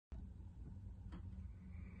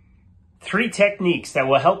3 techniques that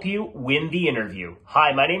will help you win the interview.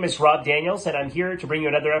 Hi, my name is Rob Daniels, and I'm here to bring you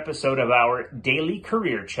another episode of our daily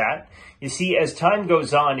career chat. You see, as time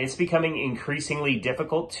goes on, it's becoming increasingly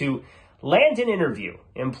difficult to land an interview.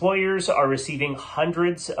 Employers are receiving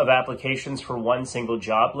hundreds of applications for one single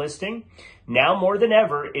job listing. Now more than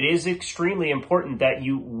ever, it is extremely important that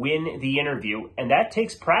you win the interview, and that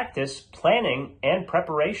takes practice, planning, and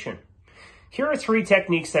preparation. Here are 3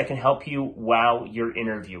 techniques that can help you wow your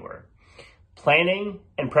interviewer. Planning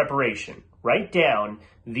and preparation. Write down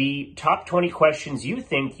the top 20 questions you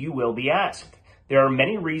think you will be asked. There are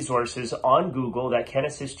many resources on Google that can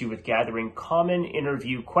assist you with gathering common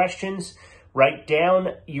interview questions. Write down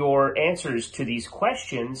your answers to these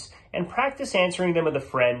questions and practice answering them with a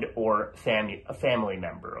friend or a family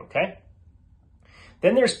member, okay?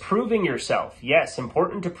 Then there's proving yourself. Yes,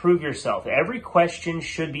 important to prove yourself. Every question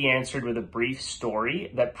should be answered with a brief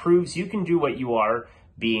story that proves you can do what you are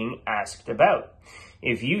being asked about.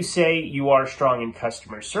 If you say you are strong in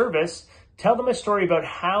customer service, tell them a story about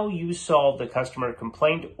how you solved a customer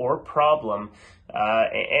complaint or problem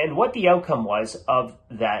and what the outcome was of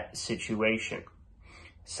that situation.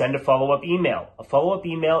 Send a follow-up email. A follow-up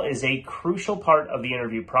email is a crucial part of the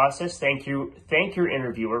interview process. Thank your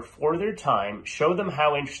interviewer for their time. Show them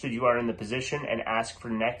how interested you are in the position and ask for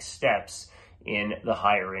next steps in the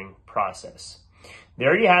hiring process.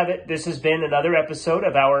 There you have it. This has been another episode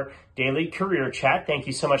of our daily career chat. Thank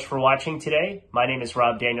you so much for watching today. My name is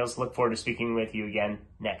Rob Daniels. Look forward to speaking with you again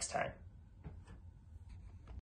next time.